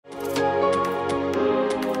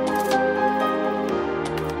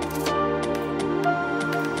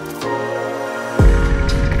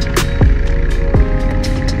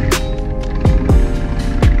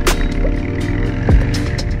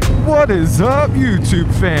up,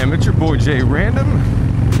 YouTube fam? It's your boy Jay Random.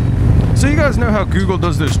 So you guys know how Google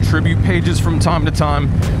does those tribute pages from time to time?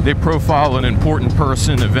 They profile an important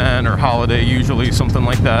person, event, or holiday, usually, something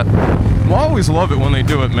like that. Well, I always love it when they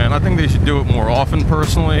do it, man. I think they should do it more often,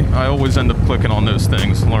 personally. I always end up clicking on those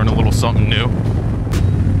things, learn a little something new.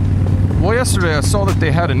 Well, yesterday I saw that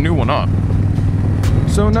they had a new one up.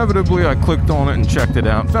 So inevitably I clicked on it and checked it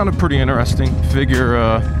out. Found it pretty interesting. Figure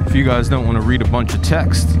if you guys don't want to read a bunch of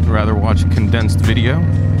text, rather watch a condensed video,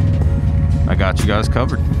 I got you guys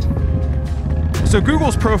covered. So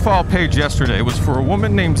Google's profile page yesterday was for a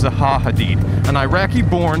woman named Zaha Hadid, an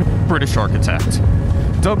Iraqi-born British architect.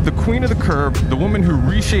 Dubbed the Queen of the Curb, the woman who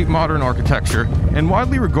reshaped modern architecture, and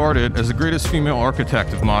widely regarded as the greatest female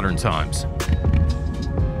architect of modern times.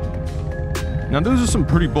 Now those are some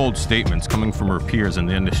pretty bold statements coming from her peers in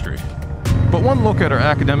the industry. But one look at her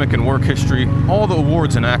academic and work history, all the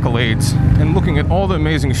awards and accolades, and looking at all the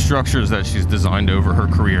amazing structures that she's designed over her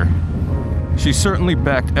career, she certainly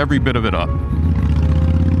backed every bit of it up.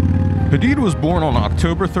 Hadid was born on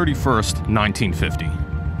October 31st, 1950.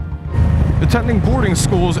 Attending boarding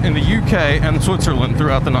schools in the UK and Switzerland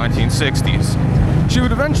throughout the 1960s. She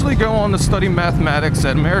would eventually go on to study mathematics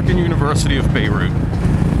at American University of Beirut,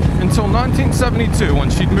 until 1972 when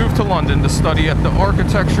she'd moved to London to study at the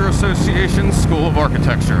Architecture Association's School of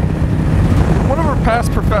Architecture. One of her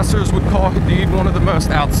past professors would call Hadid one of the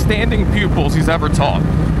most outstanding pupils he's ever taught.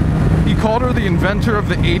 He called her the inventor of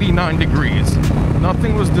the 89 degrees.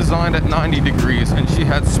 Nothing was designed at 90 degrees, and she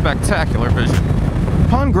had spectacular vision.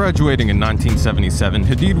 Upon graduating in 1977,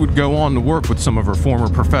 Hadid would go on to work with some of her former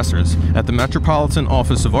professors at the Metropolitan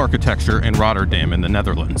Office of Architecture in Rotterdam in the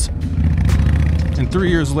Netherlands. And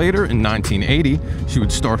 3 years later, in 1980, she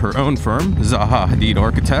would start her own firm, Zaha Hadid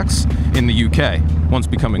Architects, in the UK, once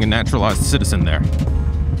becoming a naturalized citizen there.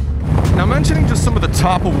 Now, mentioning just some of the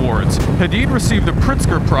top awards, Hadid received the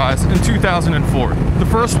Pritzker Prize in 2004, the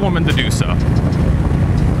first woman to do so.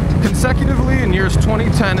 Consecutively, in years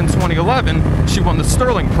 2010 and 2011, she won the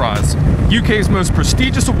Sterling Prize, UK's most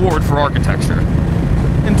prestigious award for architecture.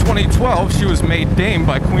 In 2012, she was made Dame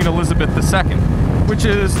by Queen Elizabeth II, which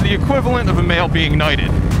is the equivalent of a male being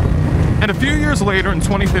knighted. And a few years later, in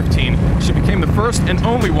 2015, she became the first and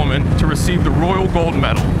only woman to receive the Royal Gold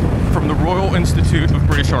Medal from the Royal Institute of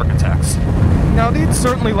British Architects. Now, Hadid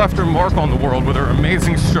certainly left her mark on the world with her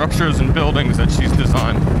amazing structures and buildings that she's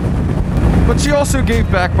designed. But she also gave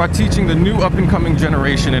back by teaching the new up-and-coming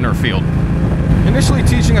generation in her field. Initially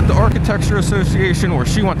teaching at the Architecture Association where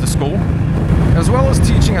she went to school, as well as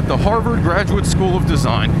teaching at the Harvard Graduate School of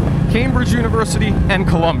Design, Cambridge University, and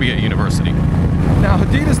Columbia University. Now,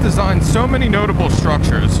 Hadid has designed so many notable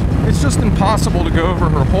structures, it's just impossible to go over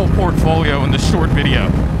her whole portfolio in this short video.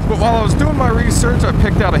 But while I was doing my research, I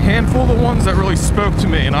picked out a handful of the ones that really spoke to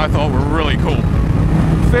me and I thought were really cool.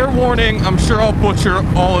 Fair warning, I'm sure I'll butcher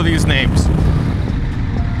all of these names.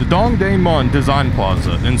 The Dongdaemun Design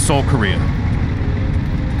Plaza in Seoul, Korea.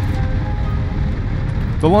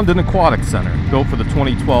 The London Aquatics Center, built for the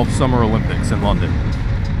 2012 Summer Olympics in London.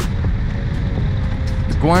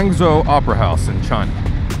 The Guangzhou Opera House in China.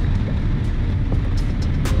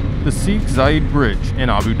 The Sheikh Zayed Bridge in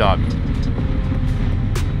Abu Dhabi.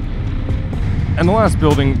 And the last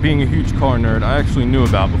building, being a huge car nerd, I actually knew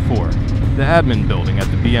about before. The admin building at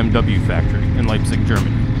the BMW factory in Leipzig,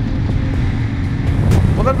 Germany.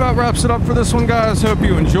 Well, that about wraps it up for this one, guys. Hope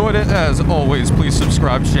you enjoyed it. As always, please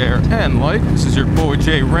subscribe, share, and like. This is your boy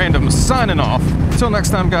Jay Random signing off. Until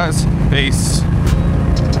next time, guys. Peace.